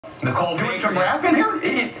Nicole, doing some rap in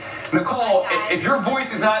here? Nicole, if your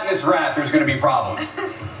voice is not in this rap, there's going to be problems.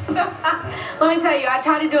 Let me tell you, I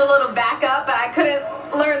tried to do a little backup, but I couldn't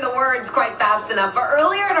learn the words quite fast enough. But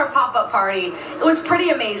earlier at our pop-up party, it was pretty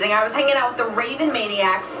amazing. I was hanging out with the Raven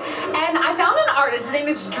Maniacs, and I found an artist. His name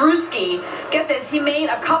is Drewskiidoe. Get this, he made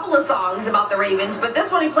a couple of songs about the Ravens, but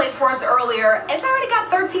this one he played for us earlier. It's already got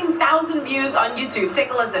 13,000 views on YouTube. Take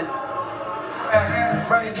a listen.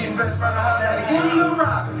 Right defense, run a holler, give me a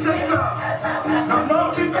rock, take off. Don't know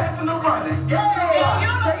if you passing the running,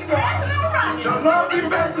 yeah, take off. Don't know if you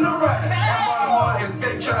passing the running. Baltimore is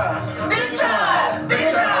Bigtruss. Bigtruss,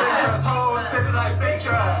 Bigtruss, whole city like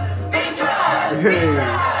Bigtruss. Bigtruss,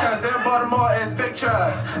 Bigtruss, in Baltimore is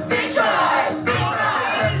Bigtruss. Bigtruss,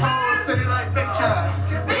 Bigtruss, whole city like Bigtruss.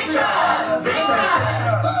 Bigtruss, Bigtruss.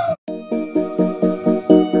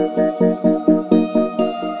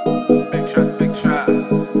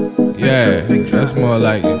 Yeah, that's more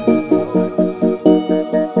like it.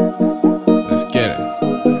 Let's get it.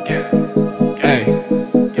 Hey,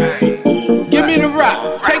 give me the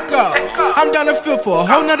rock, take off. I'm down the field for a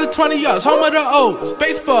whole nother 20 yards. Home of the O's,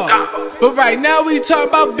 baseball. But right now we talking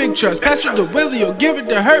about Bigtruss. Pass it to Willy or give it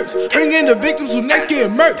to Hurst. Bring in the victims who next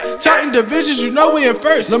getting murked. Talking divisions, you know we in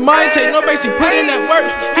first. Lamar ain't take no breaks, he put in that work.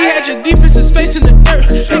 He had your defense's face in the dirt.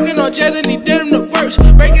 Picking on jalen, he did him the worst.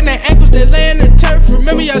 Breaking their ankles, they lay in the turf.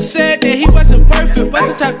 Remember y'all said that he wasn't worth it.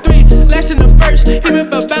 Wasn't top 3, less in the first. Him and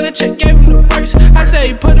belicheck gave him the worst. I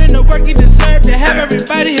say he put in the work, he deserved to have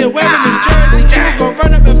everybody here wearing his jersey. Ingram gon'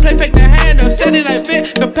 run up and play fake the handoff. Said it like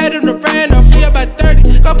Vick, compared him to randoff. We about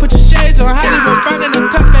 30, go put your shades on. Hollywood burning a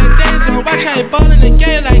cup bandaids on. Watch how he ball in the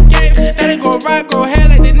game like game. Now they gon' rock, go ahead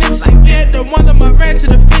like the Nipsey. We had the one Lamar ran to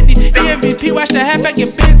the 50. The MVP, watch the halfback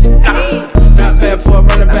get busy. Not bad for a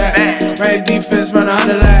running back. Rain defense, run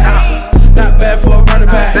 100 laps. Not bad for a running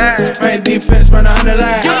back. Rain defense, run 100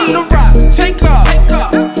 laps. Give him the rock, take off.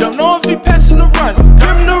 Don't know if he passing the run.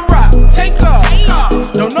 Give him the rock, take off.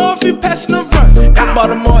 Don't know if he passing the run. In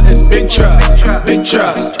Baltimore, it's Bigtruss.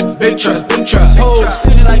 Bigtruss, Bigtruss, Bigtruss. Whole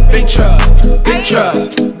city like Bigtruss. Bigtruss,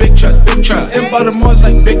 Bigtruss, Bigtruss. In Baltimore, it's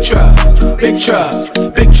like Bigtruss. Bigtruss,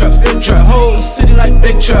 Bigtruss, Bigtruss. Whole city like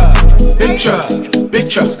Bigtruss. Bigtruss,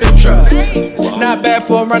 Bigtruss, Bigtruss. Not bad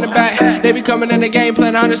for a running back. They be coming in the game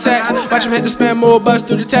playing 100 sacks. Watch him hit the spin move, bust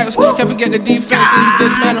through the tackles. Can't forget the defense and you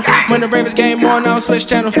dismantle. When the Ravens game on, I don't switch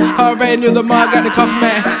channels. Already knew Lamar got the coffee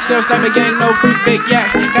man. Still sniping gang, no free big yak.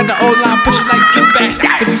 Got the old line pushing like get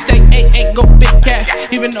back. If you say 8-8, go big cat.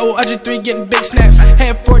 Even though other 3 getting big snaps.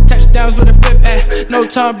 Had 4 touchdowns with a 5th at. No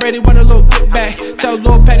Tom Brady want a little get back. Tell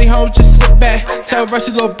Lil Patty Holmes just sit back. Tell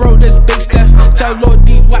Rusty little bro this big stuff. Tell Lil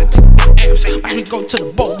D watch apps. Watch me go to the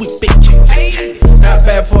boat with big J. Not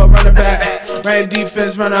bad for a running back. Rain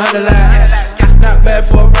defense, run 100 laps. Not bad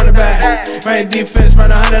for a running back. Rain defense, run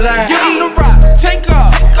 100 laps. Give him the rock, take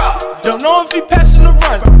off. Don't know if he passing the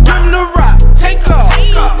run. Give him the rock, take off.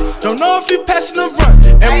 Don't know if he passing the run.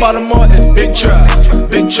 In Baltimore, it's Bigtruss.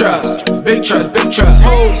 Bigtruss, Bigtruss, Bigtruss.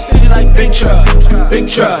 Whole city like Bigtruss.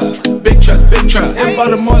 Bigtruss, Bigtruss, Bigtruss. In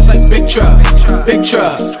Baltimore, it's like Bigtruss.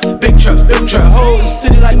 Bigtruss, Bigtruss, Bigtruss. Whole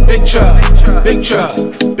city like Bigtruss. Bigtruss,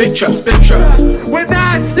 Bigtruss, Bigtruss. When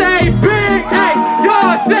I say big, ay,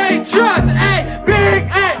 y'all say trust, ay, big,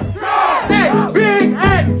 ay, ay, big,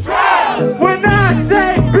 ay. When I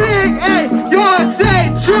say big, ay, y'all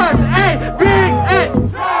say trust, ay, big, ay,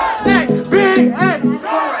 big, ay.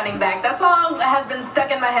 Running back. That song has been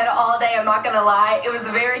stuck in my head all day, I'm not gonna lie. It was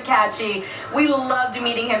very catchy. We loved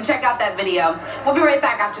meeting him. Check out that video. We'll be right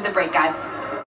back after the break, guys.